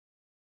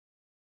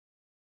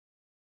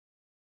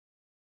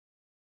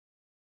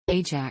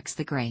Ajax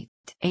the Great,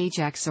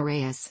 Ajax or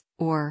Aias,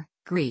 or,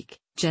 Greek,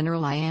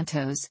 General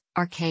Aiantos,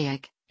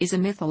 archaic, is a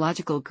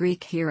mythological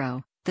Greek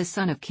hero, the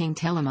son of King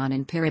Telamon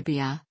and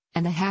Periboea,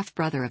 and the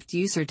half-brother of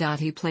Teucer.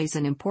 He plays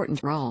an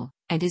important role,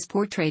 and is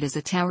portrayed as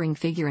a towering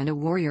figure and a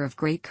warrior of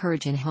great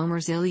courage in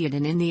Homer's Iliad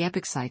and in the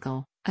epic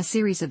cycle, a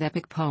series of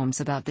epic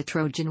poems about the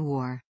Trojan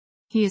War.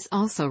 He is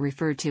also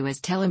referred to as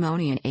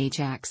Telamonian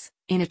Ajax,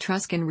 in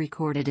Etruscan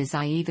recorded as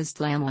Aivas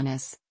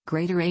Tlamunus,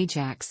 Greater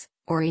Ajax,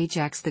 or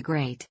Ajax the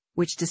Great,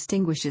 which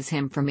distinguishes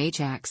him from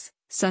Ajax,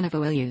 son of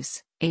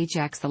Oileus,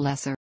 Ajax the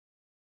Lesser.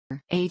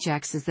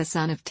 Ajax is the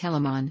son of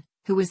Telamon,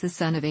 who was the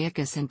son of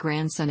Aeacus and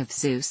grandson of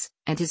Zeus,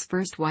 and his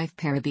first wife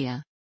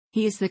Periboea.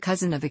 He is the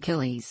cousin of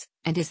Achilles,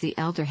 and is the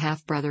elder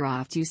half-brother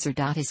of Teucer.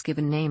 His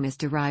given name is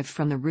derived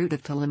from the root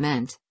of to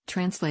lament,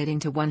 translating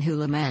to one who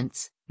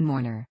laments,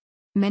 mourner.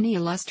 Many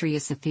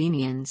illustrious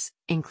Athenians,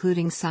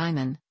 including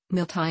Cimon,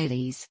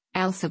 Miltiades,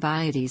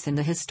 Alcibiades and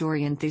the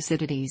historian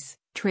Thucydides,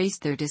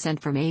 traced their descent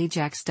from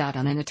Ajax.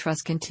 On an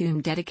Etruscan tomb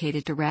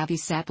dedicated to Rabbi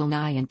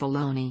Saturni in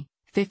Bologna,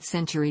 5th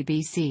century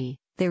BC,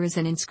 there is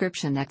an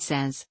inscription that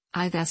says,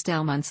 Aivas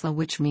Tlamunus,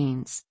 which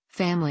means,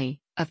 family,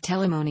 of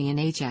Telamonian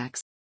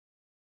Ajax.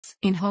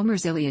 In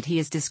Homer's Iliad he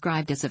is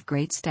described as of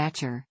great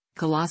stature,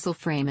 colossal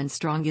frame and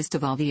strongest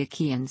of all the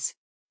Achaeans.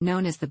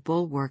 Known as the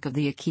bulwark of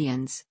the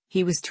Achaeans,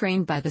 he was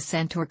trained by the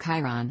centaur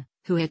Chiron,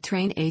 who had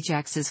trained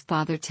Ajax's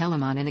father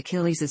Telamon and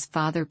Achilles'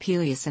 father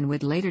Peleus, and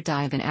would later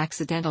die of an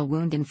accidental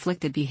wound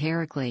inflicted by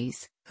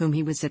Heracles, whom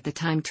he was at the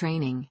time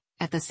training,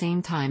 at the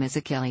same time as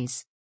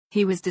Achilles.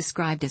 He was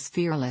described as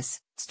fearless,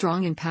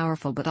 strong and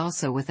powerful, but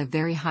also with a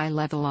very high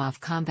level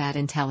of combat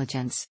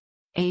intelligence.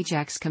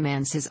 Ajax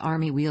commands his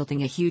army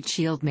wielding a huge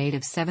shield made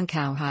of 7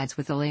 cowhides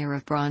with a layer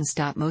of bronze.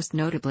 Most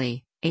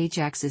notably,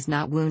 Ajax is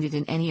not wounded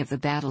in any of the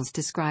battles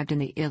described in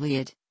the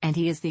Iliad, and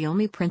he is the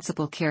only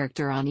principal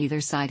character on either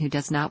side who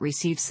does not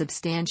receive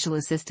substantial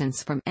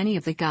assistance from any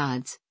of the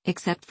gods,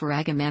 except for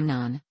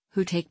Agamemnon,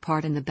 who take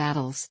part in the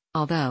battles,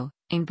 although,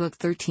 in Book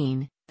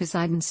 13,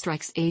 Poseidon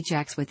strikes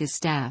Ajax with his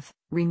staff,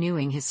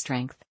 renewing his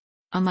strength.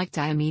 Unlike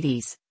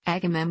Diomedes,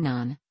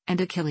 Agamemnon,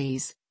 and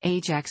Achilles,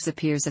 Ajax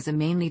appears as a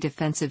mainly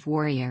defensive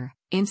warrior,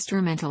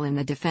 instrumental in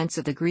the defense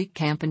of the Greek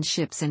camp and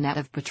ships and that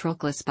of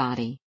Patroclus'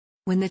 body.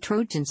 When the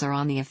Trojans are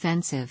on the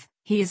offensive,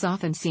 he is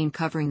often seen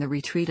covering the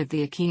retreat of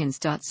the Achaeans.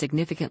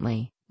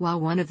 Significantly,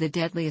 while one of the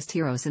deadliest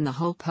heroes in the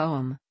whole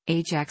poem,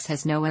 Ajax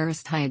has no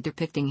Aristiad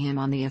depicting him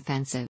on the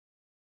offensive.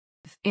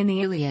 In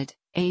the Iliad,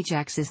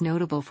 Ajax is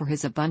notable for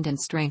his abundant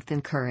strength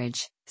and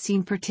courage,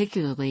 seen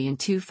particularly in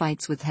 2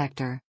 fights with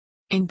Hector.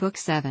 In Book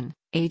 7,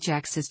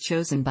 Ajax is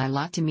chosen by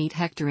lot to meet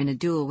Hector in a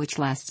duel which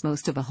lasts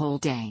most of a whole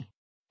day.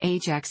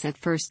 Ajax at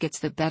first gets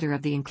the better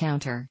of the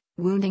encounter,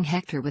 wounding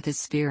Hector with his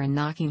spear and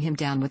knocking him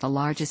down with a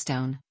large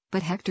stone,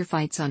 but Hector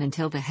fights on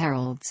until the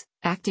heralds,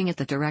 acting at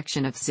the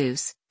direction of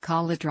Zeus,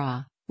 call a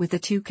draw, with the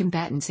 2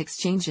 combatants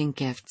exchanging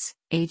gifts,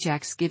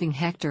 Ajax giving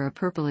Hector a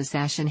purple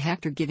sash and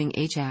Hector giving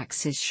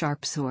Ajax his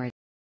sharp sword.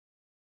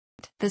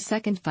 The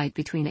second fight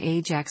between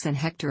Ajax and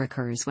Hector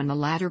occurs when the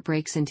latter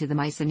breaks into the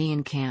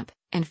Mycenaean camp,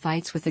 and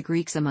fights with the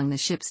Greeks among the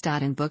ships.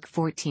 In Book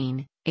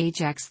 14,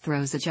 Ajax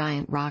throws a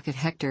giant rock at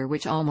Hector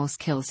which almost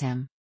kills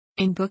him.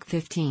 In Book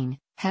 15,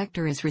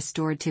 Hector is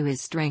restored to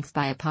his strength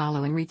by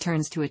Apollo and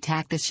returns to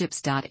attack the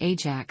ships.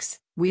 Ajax,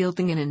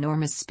 wielding an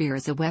enormous spear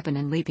as a weapon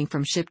and leaping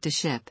from ship to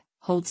ship,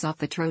 holds off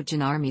the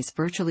Trojan armies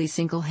virtually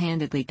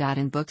single-handedly.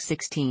 In Book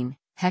 16,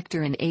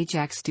 Hector and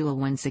Ajax duel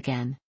once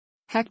again.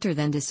 Hector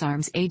then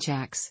disarms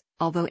Ajax,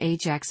 although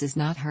Ajax is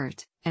not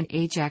hurt, and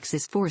Ajax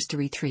is forced to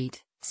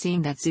retreat,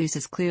 seeing that Zeus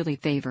is clearly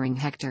favoring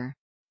Hector.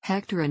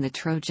 Hector and the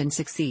Trojans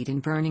succeed in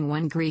burning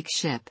one Greek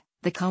ship,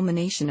 the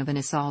culmination of an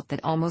assault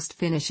that almost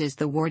finishes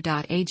the war.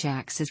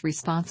 Ajax is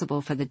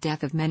responsible for the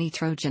death of many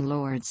Trojan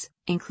lords,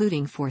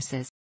 including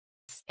forces.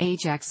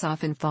 Ajax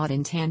often fought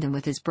in tandem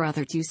with his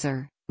brother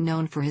Teucer,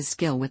 known for his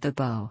skill with the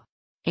bow.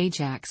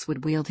 Ajax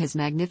would wield his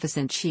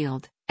magnificent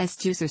shield, as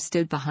Teucer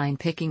stood behind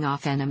picking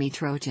off enemy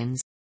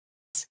Trojans.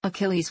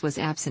 Achilles was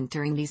absent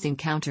during these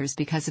encounters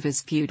because of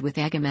his feud with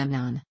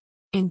Agamemnon.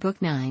 In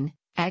Book 9,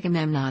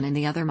 Agamemnon and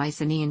the other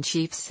Mycenaean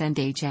chiefs send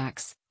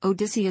Ajax,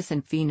 Odysseus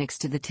and Phoenix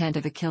to the tent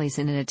of Achilles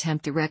in an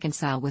attempt to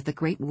reconcile with the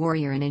great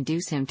warrior and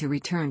induce him to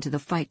return to the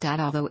fight.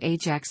 Although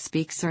Ajax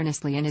speaks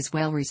earnestly and is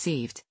well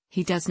received,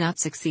 he does not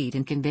succeed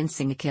in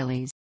convincing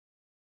Achilles.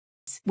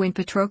 When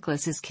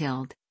Patroclus is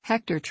killed,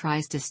 Hector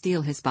tries to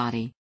steal his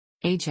body.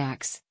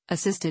 Ajax,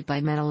 assisted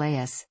by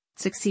Menelaus,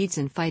 succeeds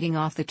in fighting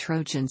off the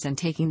Trojans and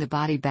taking the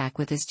body back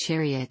with his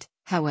chariot.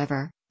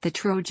 However, the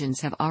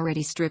Trojans have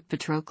already stripped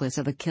Patroclus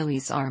of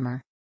Achilles'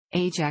 armor.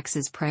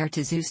 Ajax's prayer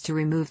to Zeus to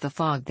remove the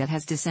fog that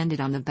has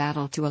descended on the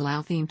battle to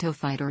allow them to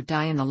fight or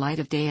die in the light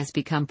of day has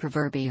become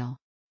proverbial.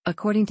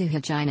 According to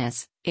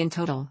Hyginus, in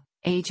total,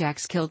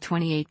 Ajax killed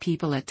 28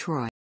 people at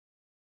Troy.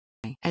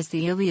 As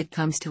the Iliad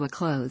comes to a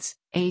close,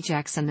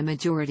 Ajax and the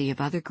majority of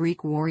other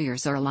Greek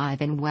warriors are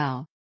alive and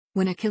well.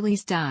 When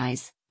Achilles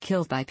dies,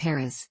 killed by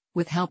Paris,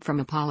 with help from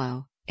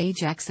Apollo,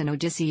 Ajax and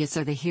Odysseus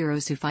are the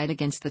heroes who fight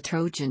against the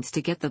Trojans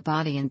to get the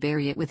body and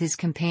bury it with his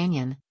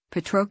companion,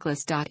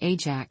 Patroclus.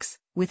 Ajax,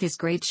 with his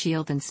great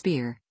shield and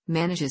spear,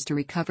 manages to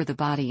recover the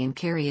body and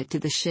carry it to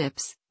the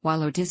ships,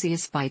 while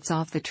Odysseus fights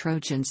off the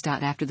Trojans.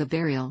 After the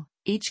burial,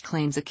 each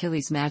claims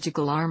Achilles'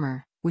 magical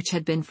armor, which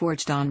had been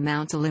forged on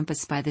Mount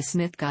Olympus by the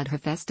smith god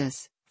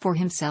Hephaestus, for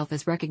himself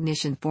as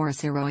recognition for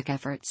his heroic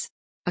efforts.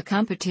 A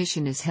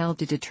competition is held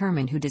to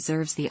determine who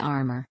deserves the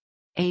armor.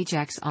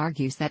 Ajax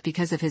argues that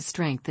because of his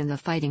strength in the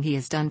fighting he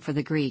has done for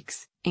the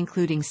Greeks,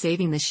 including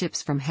saving the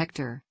ships from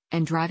Hector,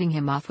 and driving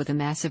him off with a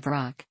massive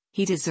rock,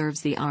 he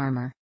deserves the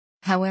armor.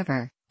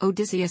 However,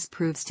 Odysseus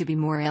proves to be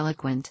more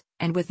eloquent,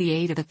 and with the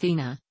aid of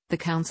Athena, the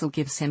council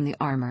gives him the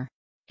armor.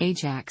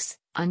 Ajax,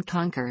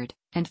 unconquered,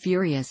 and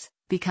furious,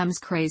 becomes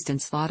crazed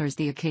and slaughters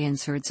the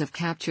Achaeans' herds of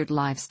captured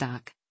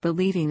livestock,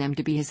 believing them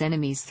to be his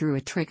enemies through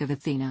a trick of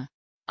Athena.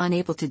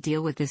 Unable to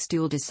deal with this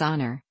dual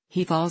dishonor,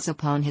 he falls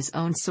upon his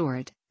own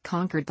sword,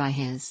 conquered by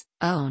his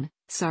own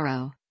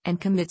sorrow, and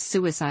commits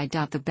suicide.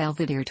 The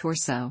Belvedere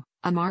torso,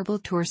 a marble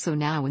torso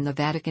now in the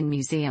Vatican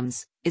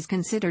museums, is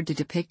considered to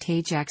depict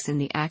Ajax in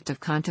the act of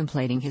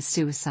contemplating his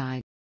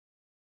suicide.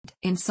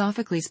 In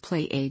Sophocles'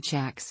 play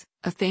Ajax,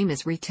 a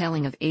famous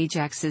retelling of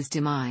Ajax's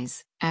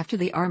demise, after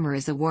the armor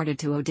is awarded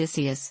to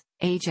Odysseus,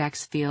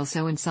 Ajax feels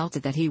so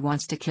insulted that he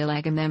wants to kill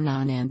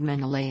Agamemnon and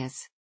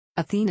Menelaus.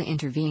 Athena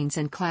intervenes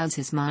and clouds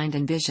his mind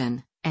and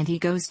vision, and he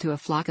goes to a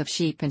flock of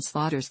sheep and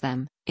slaughters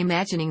them,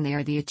 imagining they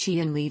are the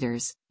Achaean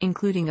leaders,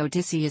 including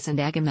Odysseus and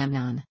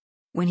Agamemnon.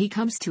 When he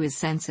comes to his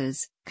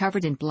senses,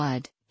 covered in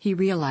blood, he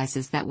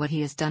realizes that what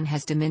he has done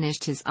has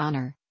diminished his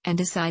honor, and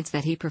decides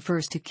that he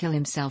prefers to kill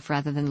himself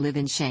rather than live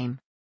in shame.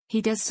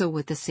 He does so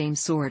with the same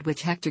sword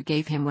which Hector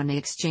gave him when they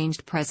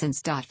exchanged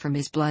presents. From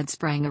his blood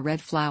sprang a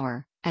red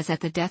flower, as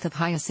at the death of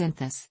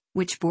Hyacinthus,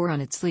 which bore on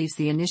its leaves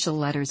the initial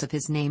letters of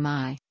his name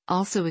I,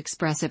 also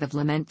expressive of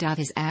lament.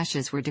 His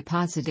ashes were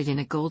deposited in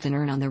a golden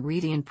urn on the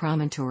Rhedian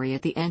promontory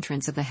at the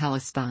entrance of the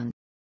Hellespont.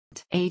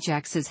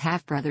 Ajax's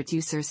half-brother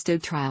Teucer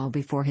stood trial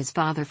before his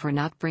father for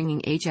not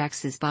bringing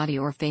Ajax's body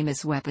or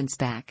famous weapons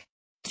back.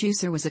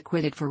 Teucer was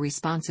acquitted for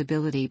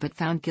responsibility but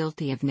found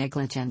guilty of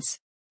negligence.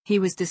 He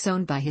was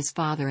disowned by his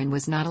father and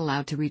was not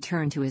allowed to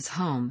return to his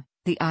home,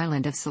 the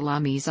island of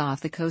Salamis off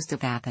the coast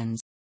of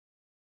Athens.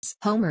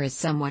 Homer is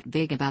somewhat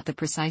vague about the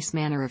precise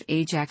manner of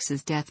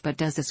Ajax's death but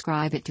does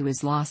ascribe it to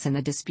his loss in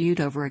the dispute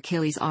over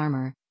Achilles'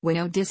 armor. When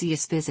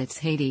Odysseus visits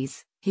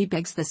Hades, he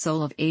begs the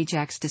soul of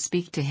Ajax to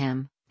speak to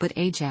him, but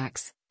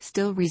Ajax,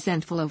 still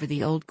resentful over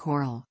the old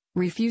quarrel,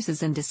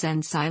 refuses and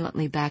descends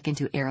silently back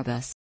into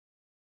Erebus.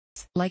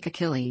 Like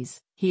Achilles,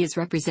 he is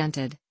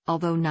represented,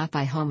 although not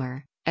by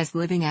Homer, as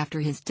living after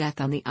his death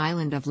on the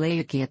island of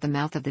Laiki at the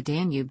mouth of the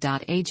Danube.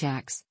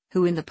 Ajax,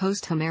 who in the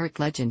post-Homeric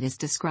legend is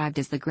described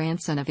as the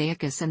grandson of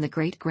Aeacus and the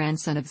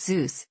great-grandson of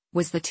Zeus,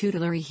 was the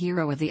tutelary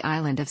hero of the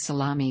island of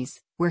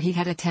Salamis, where he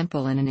had a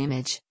temple and an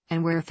image,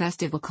 and where a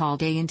festival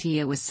called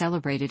Aiantos was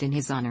celebrated in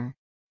his honor.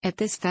 At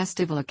this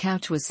festival a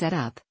couch was set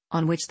up,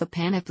 on which the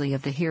panoply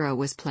of the hero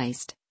was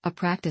placed, a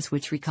practice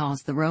which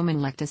recalls the Roman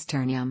lectus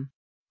ternium.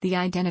 The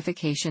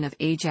identification of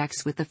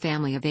Ajax with the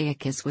family of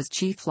Aeacus was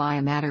chiefly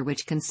a matter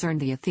which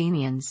concerned the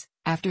Athenians,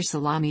 after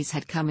Salamis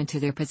had come into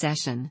their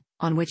possession,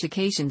 on which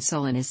occasion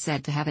Solon is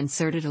said to have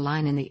inserted a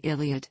line in the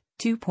Iliad,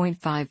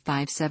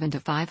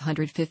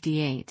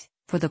 2.557-558,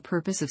 for the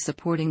purpose of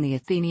supporting the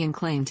Athenian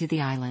claim to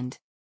the island.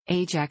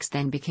 Ajax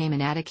then became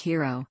an Attic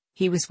hero.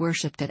 He was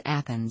worshipped at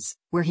Athens,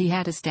 where he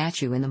had a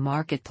statue in the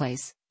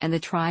marketplace, and the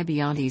tribe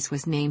Aiantos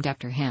was named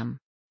after him.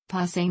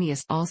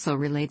 Pausanias also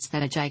relates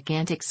that a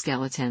gigantic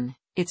skeleton,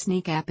 its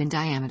kneecap in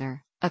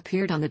diameter,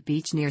 appeared on the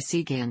beach near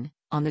Sigeon,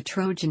 on the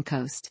Trojan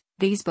coast.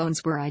 These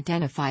bones were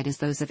identified as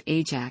those of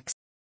Ajax.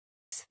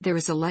 There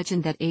is a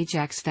legend that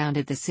Ajax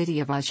founded the city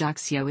of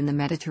Ajaccio in the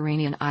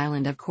Mediterranean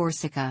island of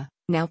Corsica,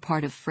 now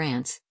part of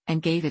France,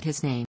 and gave it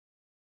his name.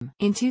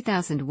 In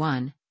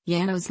 2001,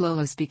 Janos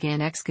Lolos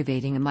began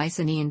excavating a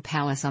Mycenaean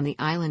palace on the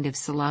island of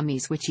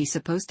Salamis, which he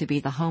supposed to be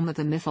the home of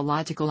the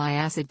mythological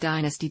Aiacid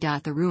dynasty.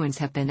 The ruins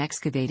have been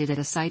excavated at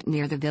a site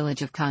near the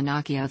village of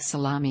Kanakia of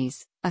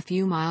Salamis, a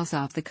few miles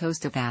off the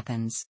coast of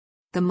Athens.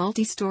 The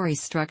multi-story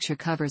structure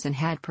covers and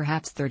had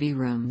perhaps 30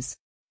 rooms.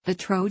 The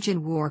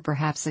Trojan War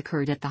perhaps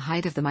occurred at the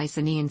height of the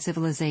Mycenaean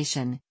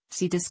civilization.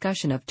 See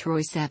discussion of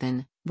Troy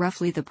 7,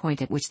 roughly the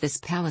point at which this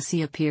palace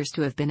appears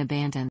to have been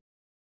abandoned.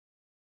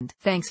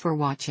 Thanks for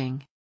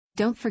watching.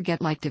 Don't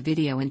forget like the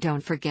video and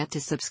don't forget to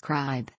subscribe.